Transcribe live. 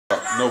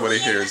nobody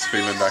here is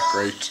feeling that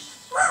great.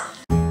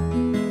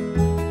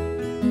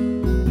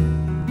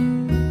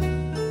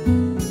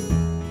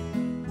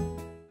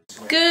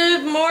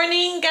 Good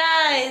morning,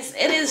 guys.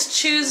 It is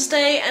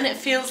Tuesday and it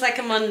feels like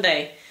a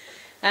Monday.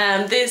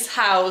 This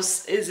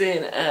house is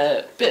in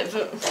a bit of a...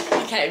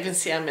 You can't even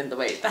see I'm in the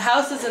way. The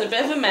house is in a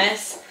bit of a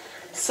mess,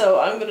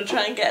 so I'm going to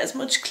try and get as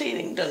much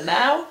cleaning done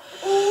now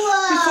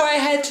before I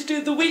head to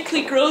do the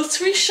weekly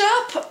grocery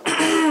shop.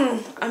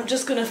 I'm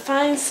just going to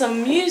find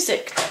some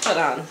music to put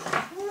on.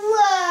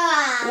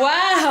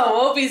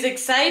 Wow, Obi's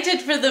excited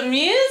for the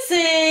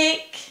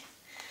music.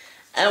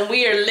 And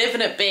we are living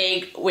it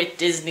big with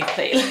Disney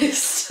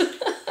playlist.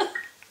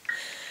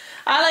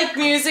 I like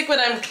music when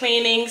I'm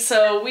cleaning,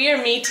 so we are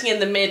meeting in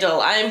the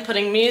middle. I'm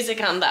putting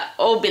music on that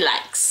Obi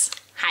likes.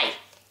 Hi.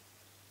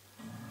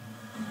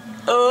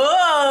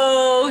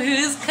 Oh,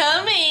 who's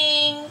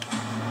coming?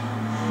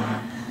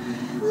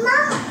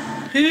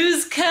 Mom.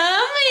 Who's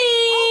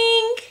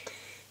coming?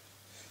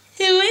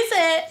 Who is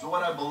it? So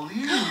what I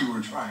believe you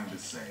were trying to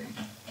say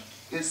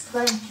is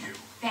thank you.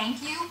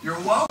 Thank you? You're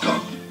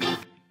welcome.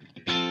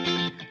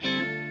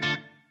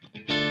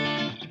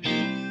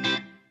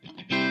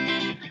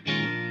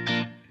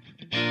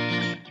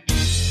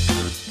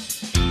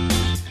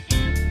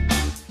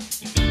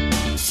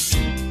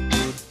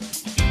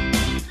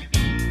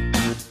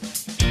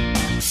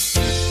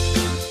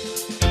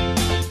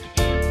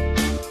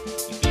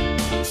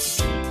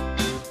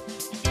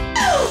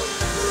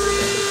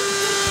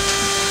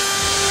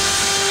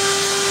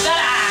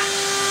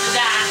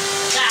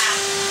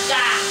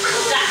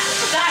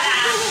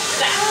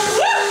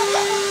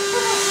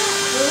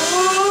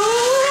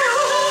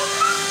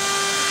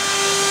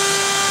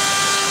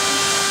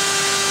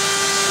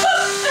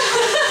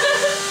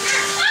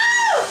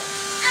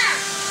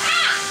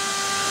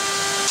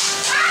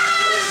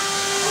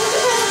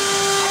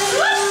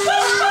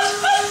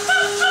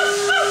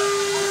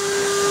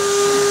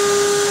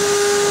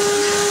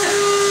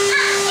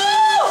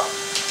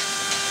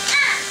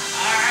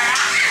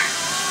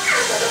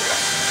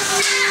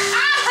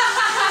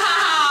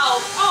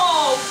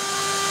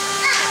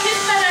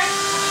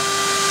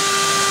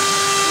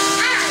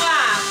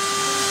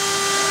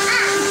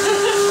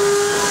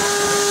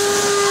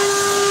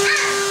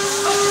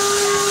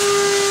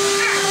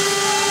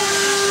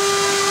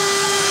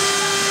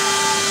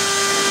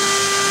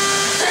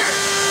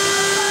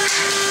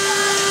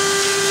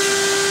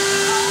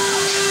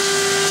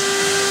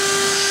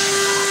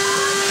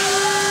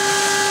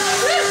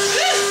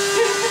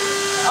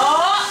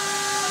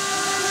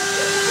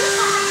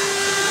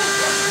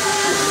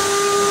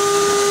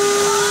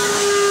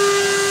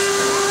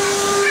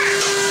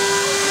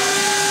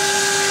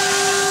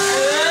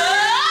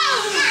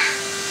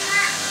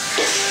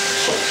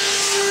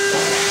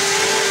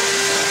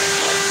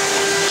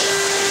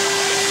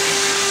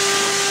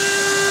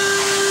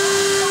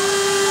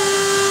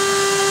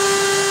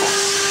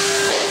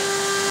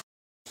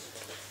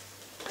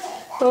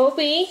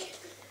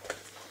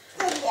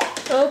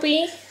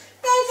 Obi,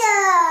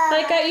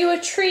 I got you a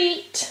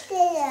treat.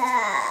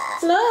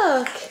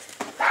 Look,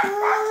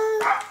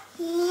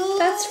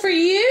 that's for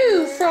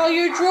you, for all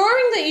your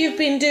drawing that you've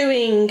been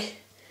doing.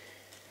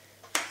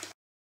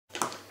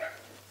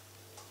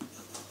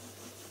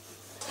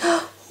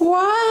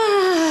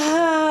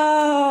 Wow,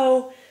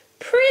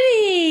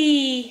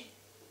 pretty.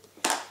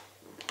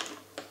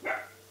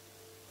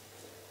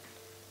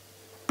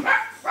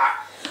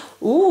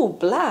 Ooh,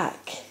 black.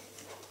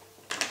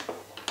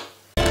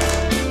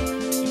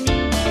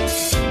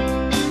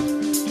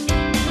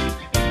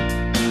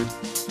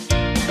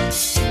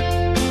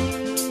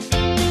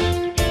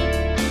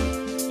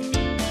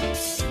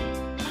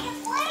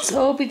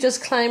 So Obi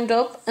just climbed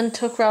up and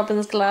took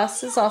Robin's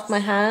glasses off my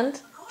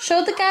hand.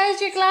 Show the guys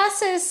your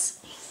glasses.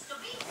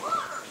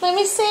 Let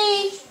me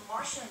see.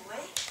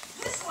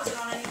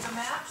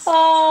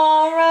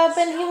 Oh,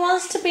 Robin, he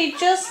wants to be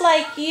just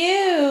like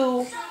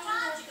you.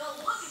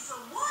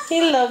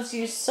 He loves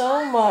you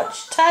so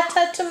much.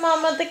 Ta-ta to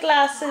Mama the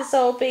glasses,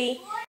 Obi.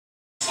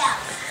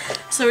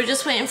 So we're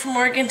just waiting for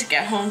Morgan to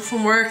get home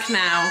from work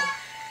now.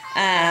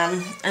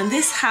 And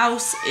this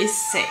house is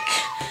sick.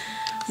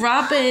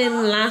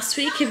 Robin last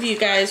week, if you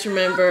guys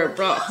remember,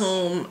 brought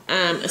home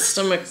a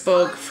stomach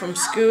bug from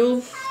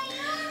school.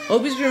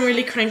 Obi's been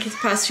really cranky the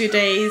past few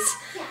days.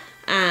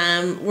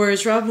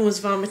 Whereas Robin was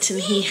vomiting,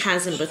 he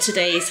hasn't, but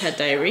today he's had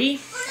diarrhea.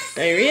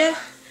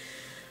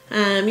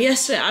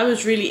 Yesterday I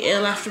was really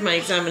ill after my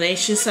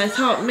examination, so I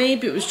thought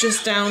maybe it was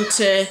just down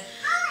to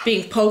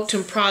being poked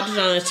and prodded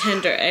on a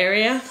tender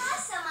area.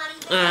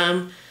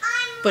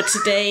 But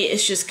today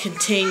it's just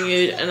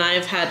continued, and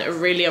I've had a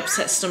really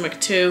upset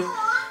stomach too.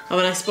 And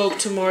when I spoke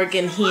to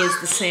Morgan, he is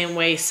the same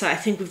way, so I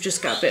think we've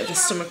just got a bit of a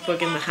stomach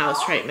bug in the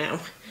house right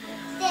now.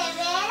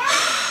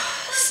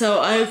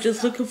 So I'm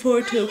just looking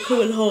forward to him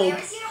coming home.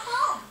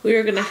 We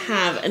are going to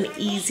have an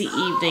easy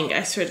evening.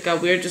 I swear to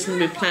God, we are just going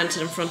to be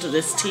planted in front of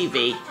this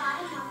TV.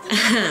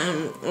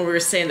 And we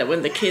were saying that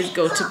when the kids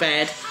go to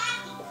bed,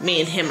 me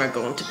and him are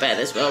going to bed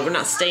as well. We're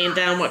not staying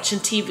down watching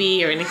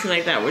TV or anything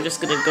like that. We're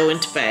just going to go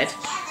into bed.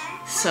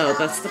 So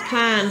that's the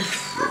plan.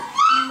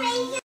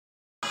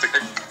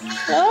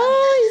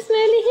 Oh, he's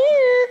nearly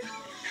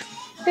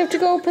here. We have to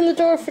go open the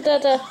door for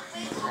Dada.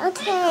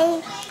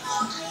 Okay.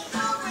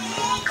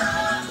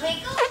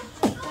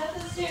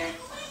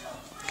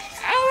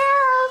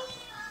 Hello.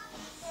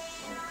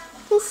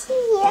 He's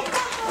here.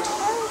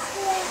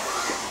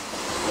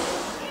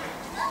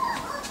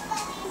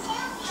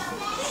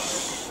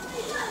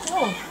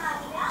 Oh.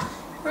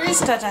 Where is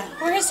Dada?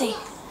 Where is he?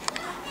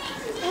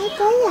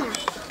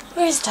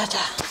 Where is Dada?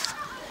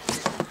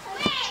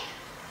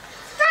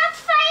 Stop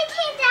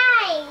fighting,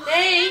 Dad.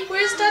 Hey,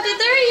 where's Dada?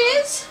 There he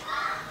is.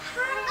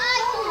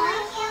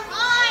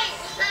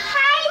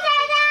 Hi,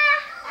 Dada.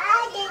 Hi,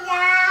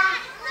 Dada.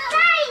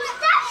 Guys,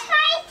 stop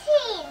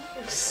fighting.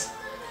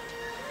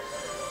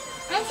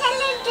 I'm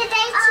telling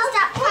Dada to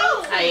stop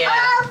fighting. Ah, yeah. Oh,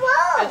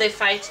 whoa. Are they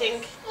fighting?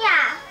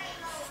 Yeah.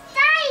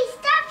 Guys,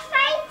 stop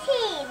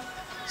fighting.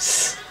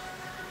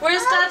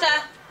 Where's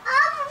Dada?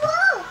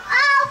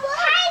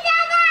 Hi,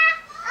 Dada.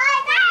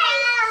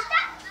 Guys,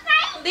 stop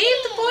fighting. Leave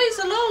the boys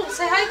alone.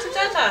 Say hi to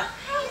Dada.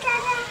 Hi,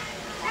 Dada.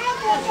 Hi,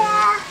 Dada.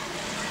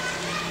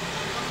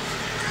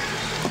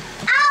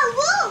 Oh,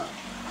 woo.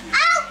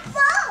 Oh,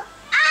 woo.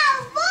 Oh,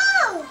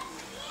 woo.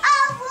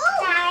 Oh, woo.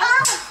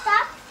 Guys,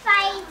 stop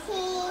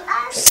fighting.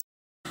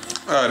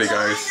 Alrighty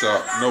guys, so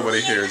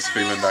nobody here is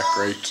feeling that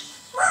great.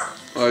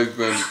 I've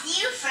been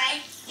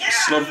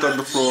slumped on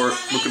the floor,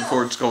 looking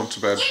forward to going to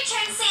bed.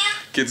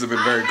 Kids have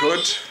been very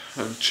good.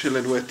 I'm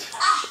chilling with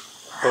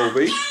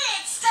Obi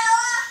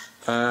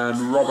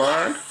and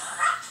Robert,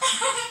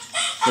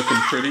 looking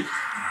pretty.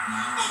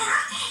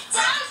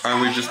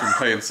 And we've just been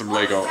playing some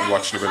Lego and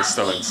watching a bit of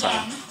Stella and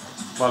Sam.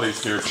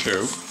 Molly's here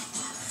too.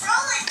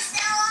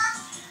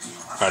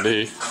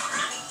 Addy,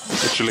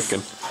 what you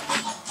licking?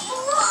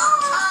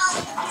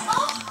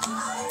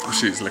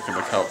 She's licking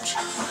the couch.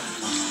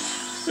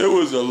 It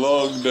was a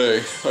long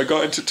day. I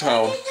got into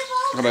town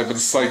and I've been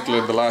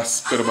cycling the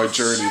last bit of my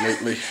journey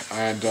lately,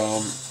 and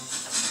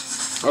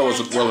I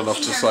wasn't well enough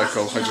to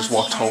cycle. I just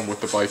walked home with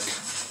the bike.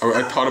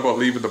 I thought about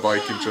leaving the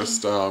bike and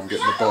just getting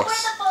the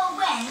bus,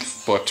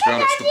 but to be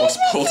honest, the bus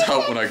pulled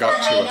out when I got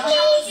to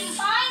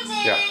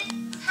it. Yeah.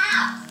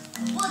 How?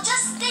 Well,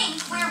 just think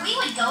where we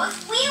would go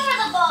if we were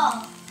the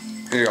ball.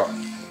 Here you go.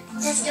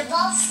 Does the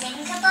ball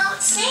think about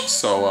things?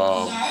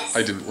 So Yes.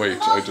 I didn't wait.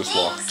 Ball I just thinks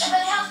walked.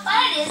 about how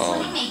fun it is when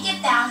we make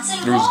it bounce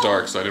and It was roll.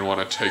 dark, so I didn't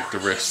want to take the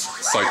risk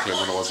cycling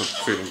when I wasn't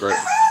feeling great.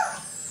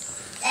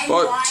 And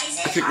But why is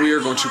I it think we are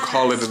going to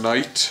call it a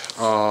night.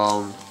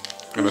 I'm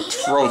gonna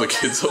throw the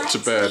kids up to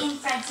bed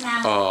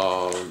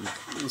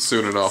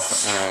soon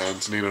enough,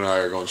 and Nina and I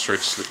are going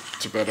straight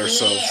to bed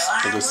ourselves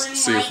to just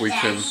see if we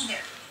can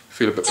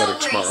feel a bit better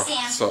tomorrow.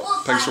 So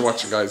thanks for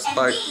watching, guys.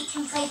 Bye.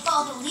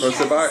 Let's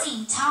say bye.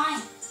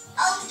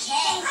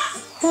 Okay.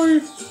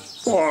 Bye.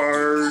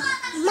 Bye.